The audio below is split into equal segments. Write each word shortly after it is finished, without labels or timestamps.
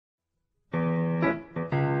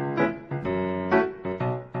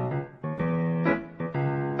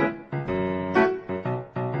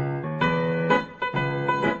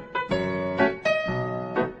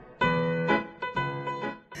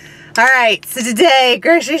Alright, so today,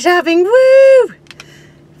 grocery shopping, woo!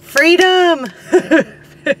 Freedom!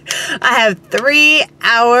 I have 3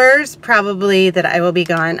 hours probably that I will be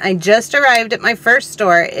gone. I just arrived at my first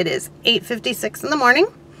store. It is 8:56 in the morning.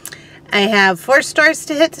 I have 4 stores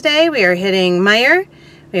to hit today. We are hitting Meijer,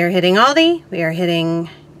 we are hitting Aldi, we are hitting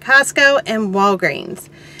Costco and Walgreens.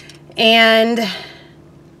 And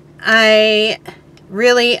I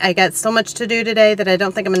got so much to do today that I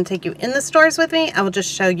don't think I'm going to take you in the stores with me. I will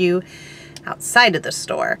just show you outside of the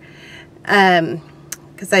store.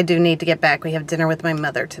 Because I do need to get back. We have dinner with my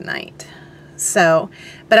mother tonight. So,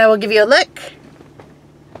 but I will give you a look.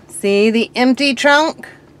 See the empty trunk?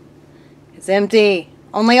 It's empty.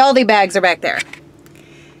 Only Aldi bags are back there.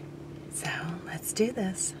 So, let's do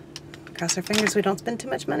this. Cross our fingers we don't spend too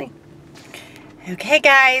much money. Okay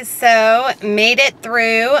guys, so made it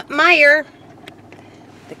through Meijer.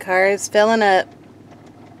 The car is filling up.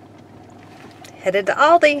 Headed to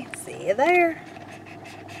Aldi. See you there.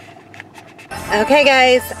 Okay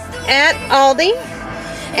guys, at Aldi,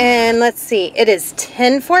 and let's see, it is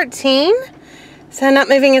 10:14, so I'm not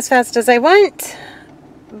moving as fast as I want,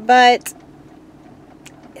 but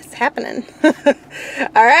it's happening.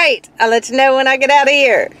 Alright, I'll let you know when I get out of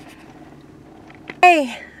here.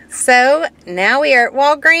 Okay, so now we are at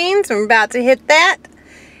Walgreens. We're about to hit that,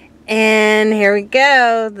 and here we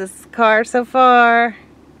go. This car so far,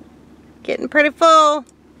 getting pretty full.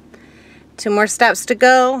 2 more stops to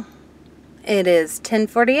go. It is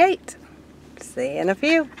 10:48. See you in a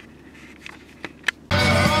few.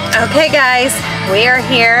 Okay guys, we are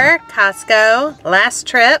here, Costco, last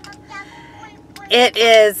trip. It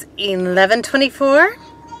is 11:24.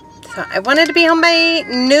 So I wanted to be home by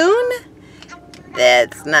noon.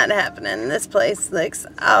 That's not happening. This place looks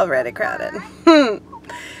already crowded.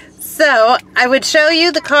 So I would show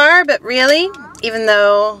you the car, but really, even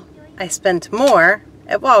though I spent more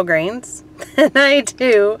at Walgreens than I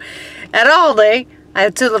do at Aldi, I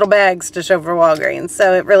have 2 little bags to show for Walgreens,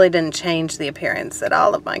 so it really didn't change the appearance at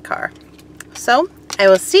all of my car. So, I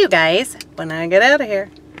will see you guys when I get out of here.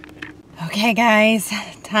 Okay guys,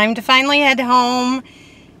 time to finally head home.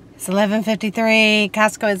 It's 11:53,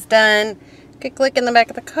 Costco is done. Quick look in the back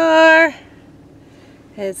of the car.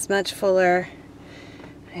 It's much fuller.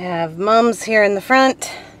 I have Mom's here in the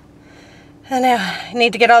front. And I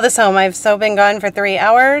need to get all this home. I've so been gone for 3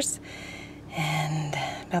 hours. And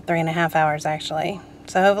about 3.5 hours actually.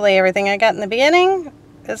 So hopefully everything I got in the beginning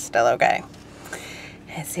is still okay.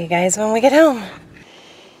 I'll see you guys when we get home.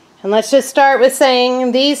 And let's just start with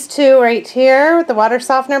saying these 2 right here, the water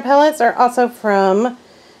softener pellets, are also from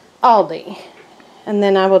Aldi. And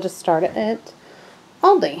then I will just start it at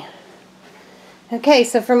Aldi. Okay,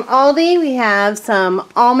 so from Aldi we have some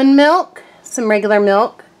almond milk, some regular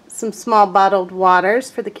milk, some small bottled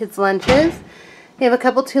waters for the kids' lunches. We have a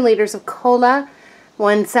couple 2 liters of cola,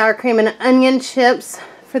 1 sour cream and onion chips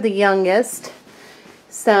for the youngest,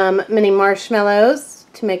 some mini marshmallows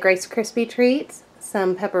to make Rice Krispie treats,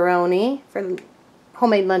 some pepperoni for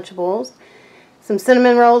homemade Lunchables, some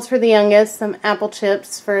cinnamon rolls for the youngest, some apple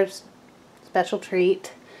chips for a special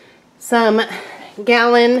treat, some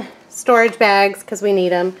gallon storage bags because we need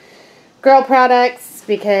them, girl products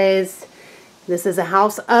because this is a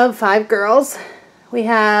house of 5 girls. We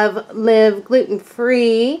have Live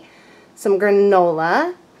gluten-free, some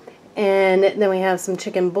granola, and then we have some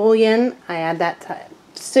chicken bouillon. I add that to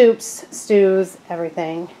soups, stews,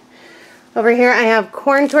 everything. Over here I have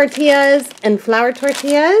corn tortillas and flour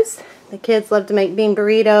tortillas. The kids love to make bean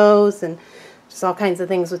burritos and just all kinds of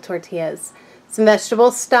things with tortillas. Some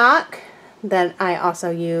vegetable stock that I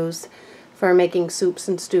also use for making soups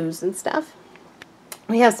and stews and stuff.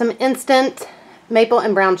 We have some instant maple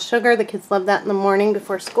and brown sugar. The kids love that in the morning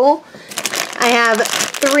before school. I have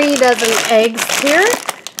 3 dozen eggs here.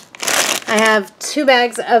 I have 2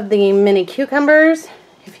 bags of the mini cucumbers.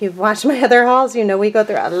 If you've watched my other hauls, you know we go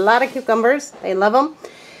through a lot of cucumbers. They love them.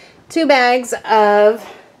 2 bags of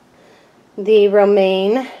the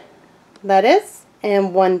romaine lettuce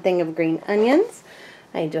and 1 thing of green onions.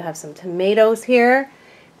 I do have some tomatoes here.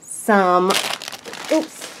 Some,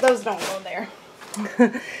 oops, those don't go there.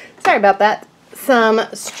 Sorry about that. Some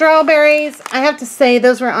strawberries. I have to say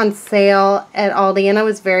those were on sale at Aldi and I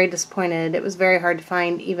was very disappointed. It was very hard to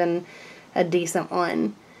find even a decent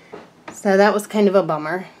one. So that was kind of a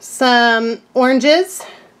bummer. Some oranges.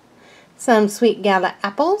 Some sweet gala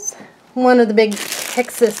apples. 1 of the big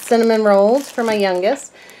Texas cinnamon rolls for my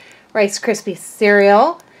youngest. Rice Krispie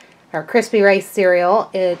cereal. Or crispy rice cereal.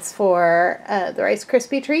 It's for the Rice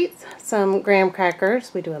Krispie treats. Some graham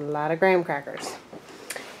crackers. We do a lot of graham crackers.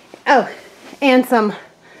 Oh, and some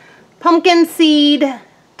pumpkin seed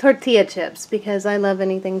tortilla chips because I love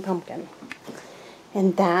anything pumpkin.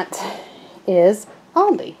 And that is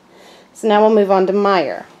Aldi. So now we'll move on to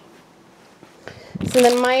Meijer. So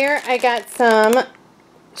then Meijer, I got some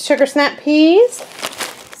sugar snap peas,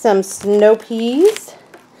 some snow peas,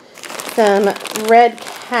 some red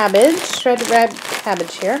cabbage, shredded red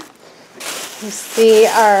cabbage here. You see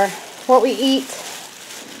our what we eat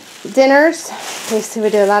dinners. You see we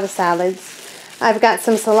do a lot of salads. I've got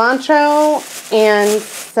some cilantro and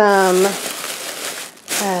some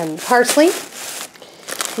parsley.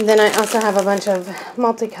 And then I also have a bunch of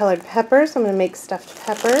multicolored peppers. I'm going to make stuffed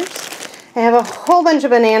peppers. I have a whole bunch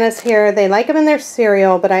of bananas here. They like them in their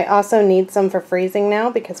cereal, but I also need some for freezing now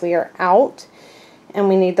because we are out. And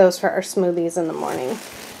we need those for our smoothies in the morning.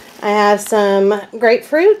 I have some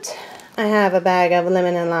grapefruit. I have a bag of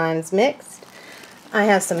lemon and limes mixed. I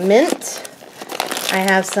have some mint. I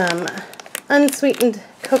have some unsweetened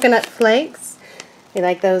coconut flakes. We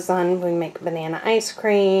like those on, we make banana ice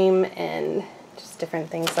cream and just different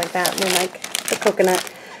things like that. We like the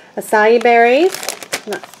coconut acai berries.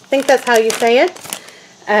 I think that's how you say it.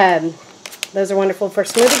 Those are wonderful for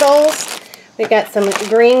smoothie bowls. We got some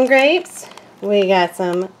green grapes. We got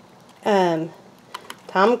some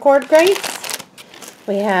Tom Cord grapes.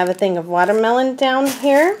 We have a thing of watermelon down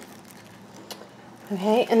here.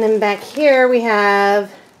 Okay, and then back here we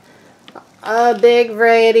have a big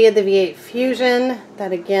variety of the V8 Fusion.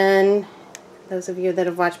 That again, those of you that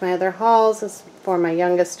have watched my other hauls, is for my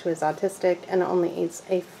youngest who is autistic and only eats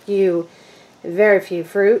a few, very few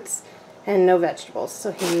fruits and no vegetables.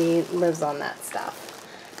 So he lives on that stuff.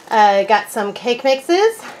 Got some cake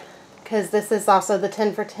mixes because this is also the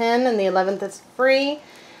 10 for 10 and the 11th is free.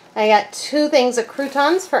 I got 2 things of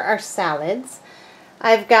croutons for our salads.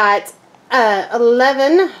 I've got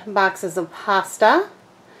 11 boxes of pasta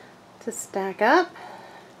to stack up.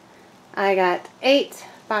 I got 8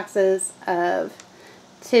 boxes of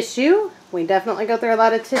tissue. We definitely go through a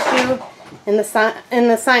lot of tissue in the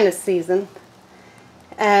sinus season.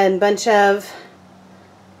 And a bunch of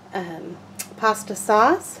pasta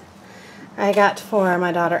sauce. I got for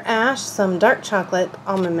my daughter Ash some dark chocolate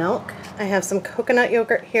almond milk. I have some coconut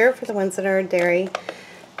yogurt here for the ones that are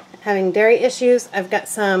having dairy issues. I've got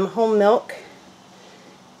some whole milk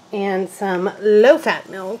and some low-fat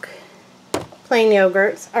milk. Plain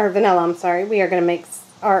yogurts, or vanilla, I'm sorry. We are going to make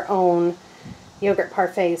our own yogurt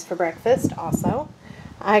parfaits for breakfast also.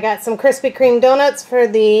 I got some Krispy Kreme donuts for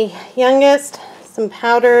the youngest, some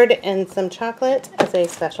powdered and some chocolate as a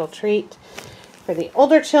special treat for the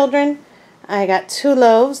older children. I got 2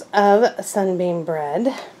 loaves of sunbeam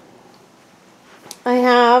bread. I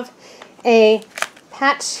have a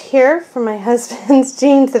patch here for my husband's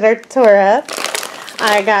jeans that are tore up.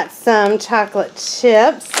 I got some chocolate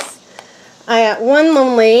chips. I got one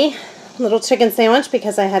lonely little chicken sandwich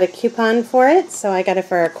because I had a coupon for it, so I got it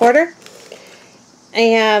for $1. I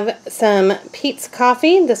have some Pete's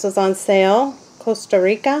coffee. This was on sale, Costa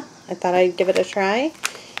Rica. I thought I'd give it a try.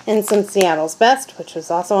 And some Seattle's Best, which was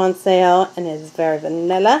also on sale and is very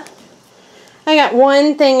vanilla. I got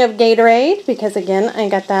 1 thing of Gatorade because, again, I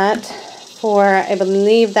got that for, I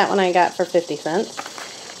believe that one I got for 50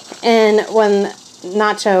 cents. And 1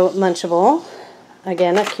 nacho Lunchable.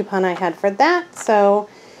 Again, a coupon I had for that, so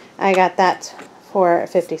I got that for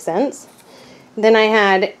 50 cents. Then I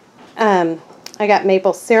had, I got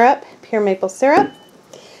maple syrup, pure maple syrup.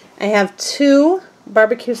 I have 2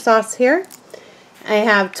 barbecue sauce here. I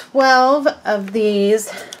have 12 of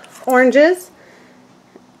these orange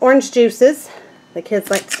juices. The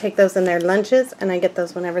kids like to take those in their lunches, and I get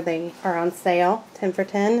those whenever they are on sale, 10 for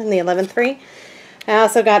 10 and the 11th free. I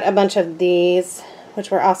also got a bunch of these,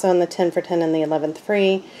 which were also in the 10 for 10 and the 11th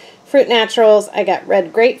free. Fruit Naturals, I got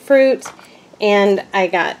red grapefruit, and I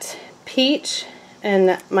got peach,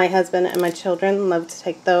 and my husband and my children love to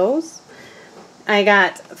take those. I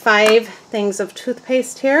got 5 things of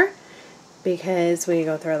toothpaste here because we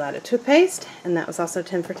go through a lot of toothpaste, and that was also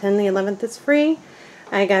 10 for 10. The 11th is free.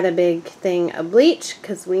 I got a big thing of bleach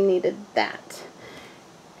because we needed that.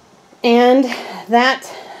 And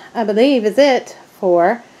that, I believe, is it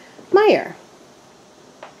for Meijer.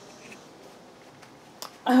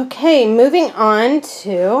 Okay, moving on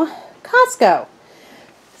to Costco.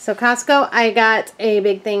 So Costco, I got a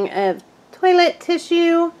big thing of toilet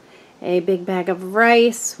tissue, a big bag of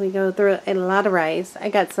rice. We go through a lot of rice. I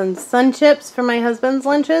got some Sun Chips for my husband's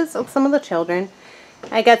lunches, some of the children.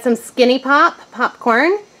 I got some Skinny Pop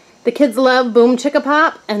popcorn. The kids love Boom Chicka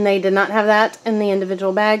Pop, and they did not have that in the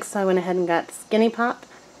individual bags, so I went ahead and got Skinny Pop.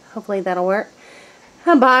 Hopefully that'll work.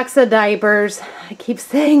 A box of diapers. I keep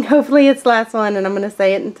saying hopefully it's the last one, and I'm going to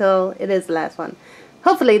say it until it is the last one.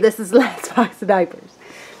 Hopefully this is the last box of diapers.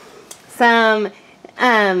 Some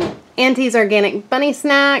Auntie's Organic Bunny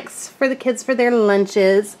Snacks for the kids for their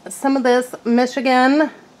lunches. Some of this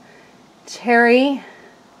Michigan cherry,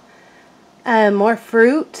 more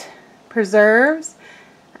fruit, preserves.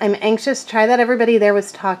 I'm anxious to try that. Everybody there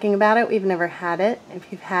was talking about it. We've never had it.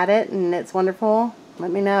 If you've had it and it's wonderful,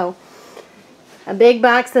 let me know. A big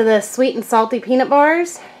box of the sweet and salty peanut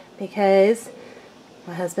bars because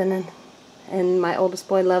my husband and my oldest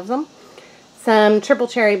boy loves them. Some triple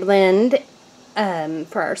cherry blend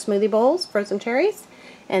for our smoothie bowls, frozen cherries.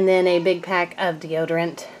 And then a big pack of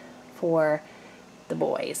deodorant for the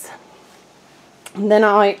boys. And then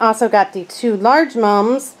I also got the 2 large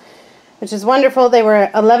mums, which is wonderful. They were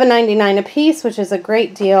 $11.99 a piece, which is a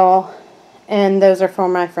great deal. And those are for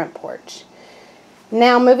my front porch.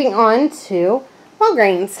 Now moving on to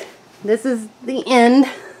Walgreens. This is the end.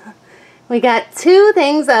 We got 2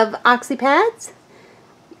 things of Oxy pads.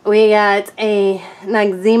 We got a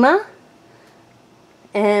Noxzema.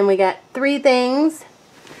 And we got 3 things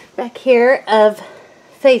back here of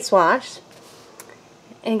face wash.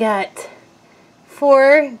 And got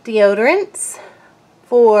 4 deodorants.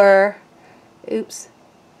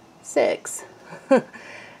 6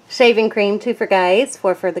 shaving cream, 2 for guys,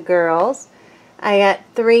 4 for the girls. I got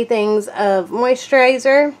 3 things of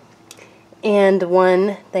moisturizer and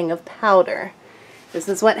 1 thing of powder. This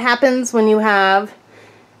is what happens when you have,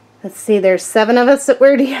 let's see, there's 7 of us that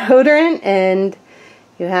wear deodorant, and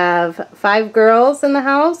you have 5 girls in the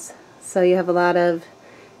house, so you have a lot of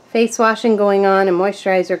face washing going on and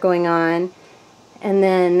moisturizer going on. And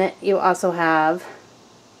then you also have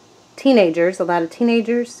teenagers, a lot of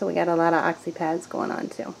teenagers, so we got a lot of Oxy pads going on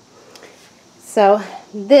too. So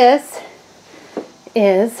this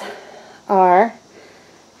is our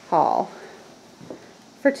haul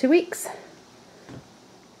for 2 weeks.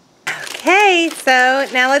 Okay, so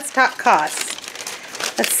now let's talk costs.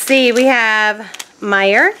 Let's see, we have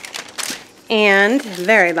Meijer, and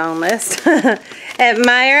very long list. At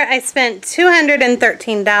Meijer, I spent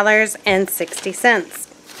 $213.60.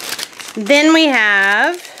 Then we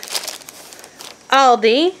have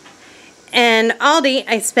Aldi, and Aldi,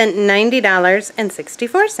 I spent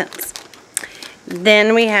 $90.64.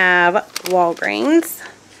 Then we have Walgreens.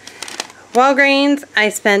 Walgreens, I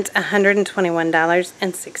spent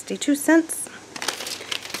 $121.62.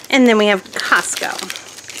 And then we have Costco.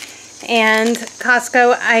 And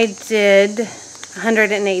Costco, I did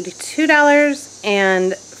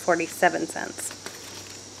 $182.47.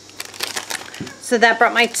 So that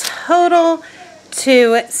brought my total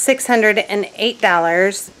to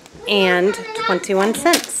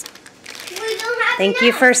 $608.21. Thank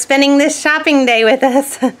you for spending this shopping day with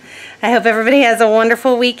us. I hope everybody has a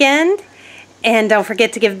wonderful weekend. And don't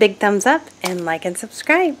forget to give a big thumbs up and like and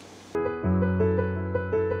subscribe.